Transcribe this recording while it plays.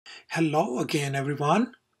Hello again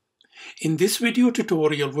everyone. In this video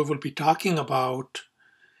tutorial we will be talking about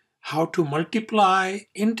how to multiply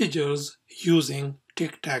integers using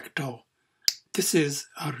tic-tac-toe. This is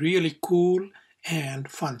a really cool and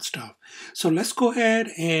fun stuff. So let's go ahead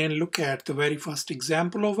and look at the very first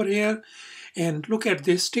example over here and look at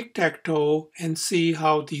this tic-tac-toe and see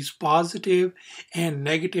how these positive and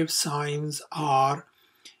negative signs are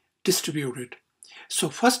distributed. So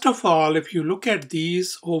first of all, if you look at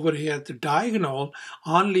these over here, the diagonal,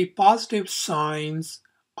 only positive signs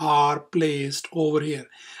are placed over here.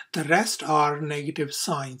 The rest are negative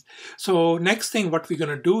signs. So next thing what we're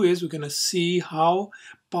going to do is we're going to see how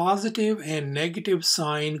positive and negative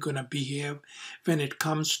sign going to behave when it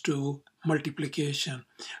comes to multiplication.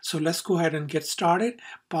 So let's go ahead and get started.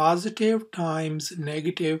 Positive times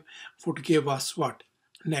negative would give us what?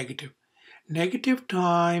 Negative. Negative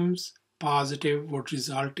times positive would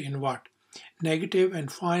result in what? Negative,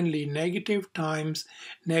 and finally negative times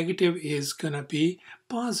negative is going to be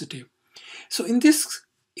positive. So in this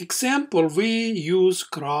example, we use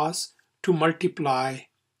cross to multiply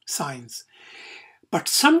signs. But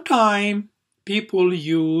sometimes people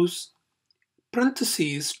use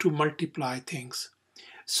parentheses to multiply things.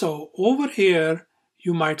 So over here,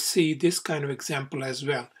 you might see this kind of example as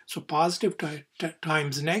well. So positive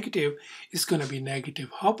times negative is going to be negative.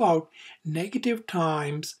 How about negative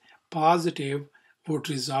times positive would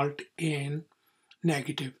result in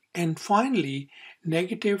negative. And finally,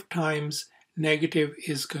 negative times negative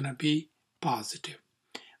is going to be positive.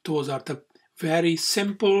 Those are the very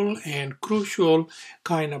simple and crucial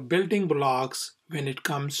kind of building blocks when it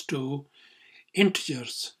comes to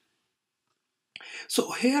integers.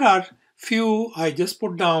 So here are few, I just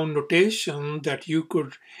put down notation that you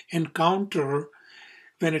could encounter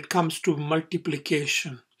when it comes to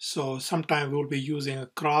multiplication. So sometimes we'll be using a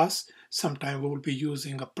cross, sometimes we'll be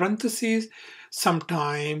using a parenthesis,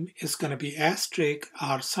 sometimes it's going to be asterisk,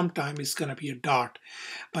 or sometimes it's going to be a dot.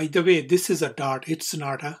 By the way, this is a dot, it's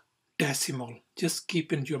not a decimal. Just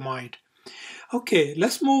keep in your mind. Okay,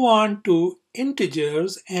 let's move on to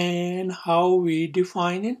integers and how we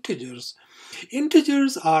define integers.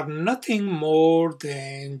 Integers are nothing more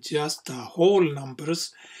than just the whole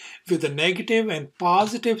numbers with the negative and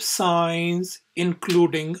positive signs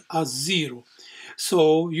including a zero.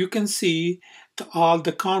 So you can see all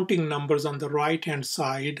the counting numbers on the right hand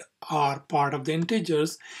side are part of the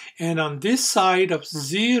integers, and on this side of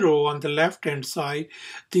zero on the left hand side,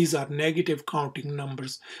 these are negative counting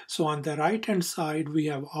numbers. So on the right hand side we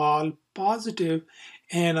have all positive,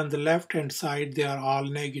 and on the left hand side they are all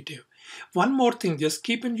negative. One more thing, just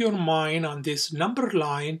keep in your mind on this number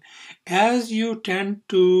line, as you tend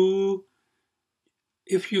to,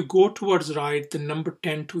 if you go towards right, the number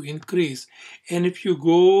tend to increase, and if you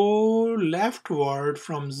go leftward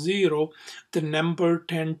from zero, the number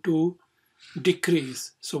tend to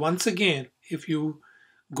decrease. So once again, if you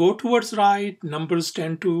go towards right, numbers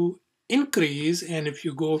tend to increase, and if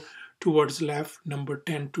you go towards left, number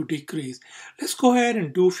tend to decrease. Let's go ahead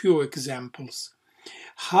and do a few examples.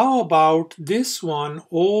 How about this one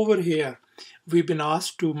over here? We've been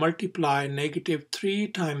asked to multiply negative 3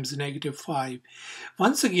 times negative 5.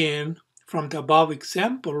 Once again, from the above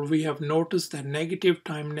example, we have noticed that negative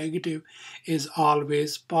times negative is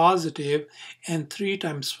always positive, and 3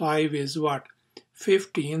 times 5 is what?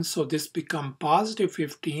 15. So this becomes positive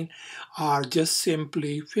 15, or just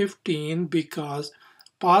simply 15, because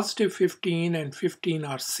positive 15 and 15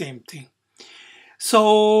 are same thing.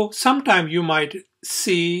 So sometimes you might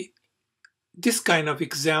see this kind of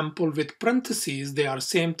example with parentheses. They are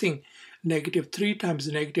same thing. Negative 3 times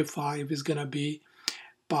negative 5 is going to be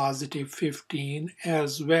positive 15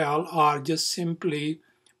 as well, or just simply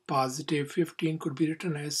positive 15 could be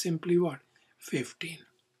written as simply what? 15.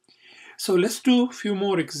 So let's do a few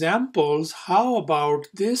more examples. How about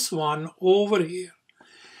this one over here?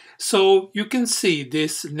 So you can see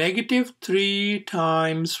this negative 3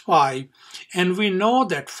 times 5, and we know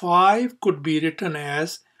that 5 could be written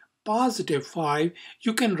as positive 5.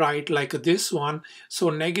 You can write like this one.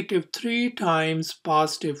 So negative 3 times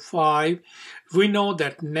positive 5. We know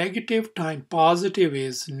that negative times positive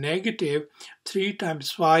is negative. 3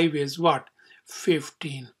 times 5 is what?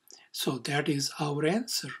 15. So that is our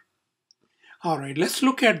answer. Alright, let's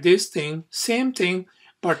look at this thing. Same thing,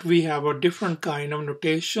 but we have a different kind of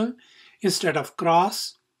notation. Instead of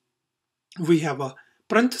cross, we have a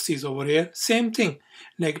parentheses over here. Same thing.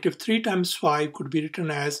 Negative 3 times 5 could be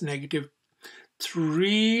written as negative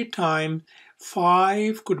 3 times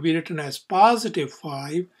 5 could be written as positive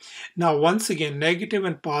 5. Now once again, negative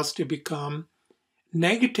and positive become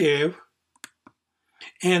negative.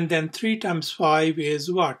 And then 3 times 5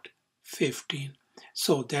 is what? 15.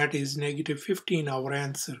 So that is negative 15, our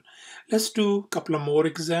answer. Let's do a couple of more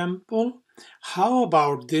examples. How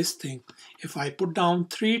about this thing? If I put down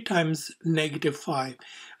 3 times negative 5.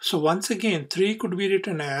 So once again, 3 could be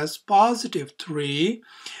written as positive 3.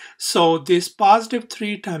 So this positive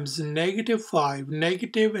 3 times negative 5,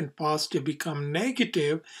 negative and positive become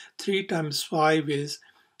negative. 3 times 5 is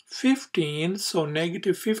 15, so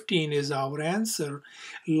negative 15 is our answer.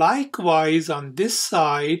 Likewise, on this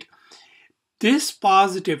side, this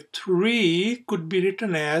positive 3 could be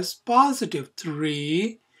written as positive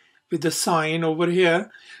 3 with the sign over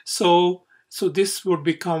here. So this would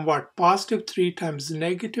become what? Positive 3 times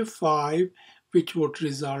negative 5, which would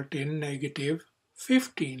result in negative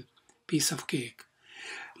 15. Piece of cake.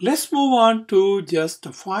 Let's move on to just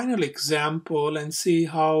the final example and see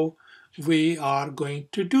how we are going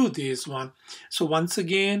to do this one. So once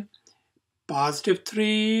again, positive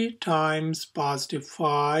 3 times positive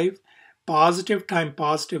 5. Positive times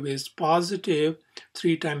positive is positive.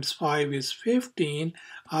 3 times 5 is 15,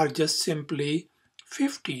 are just simply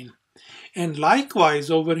 15. And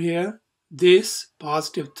likewise over here, this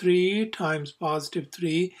positive 3 times positive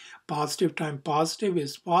 3, positive times positive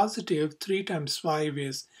is positive, 3 times 5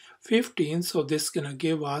 is 15, so this is going to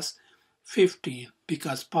give us 15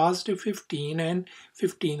 because positive 15 and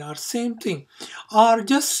 15 are same thing. Or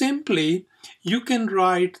just simply, you can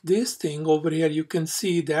write this thing over here, you can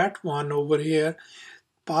see that one over here,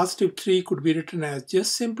 positive 3 could be written as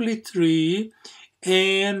just simply 3,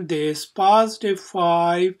 and this positive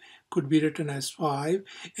 5 could be written as 5,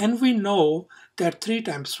 and we know that 3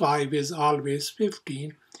 times 5 is always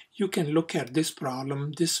 15. You can look at this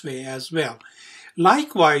problem this way as well.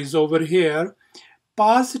 Likewise over here,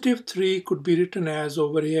 positive 3 could be written as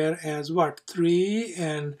over here as what? 3,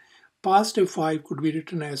 and positive 5 could be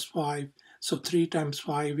written as 5. So 3 times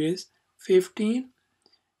 5 is 15.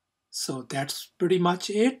 So that's pretty much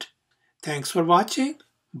it. Thanks for watching.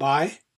 Bye.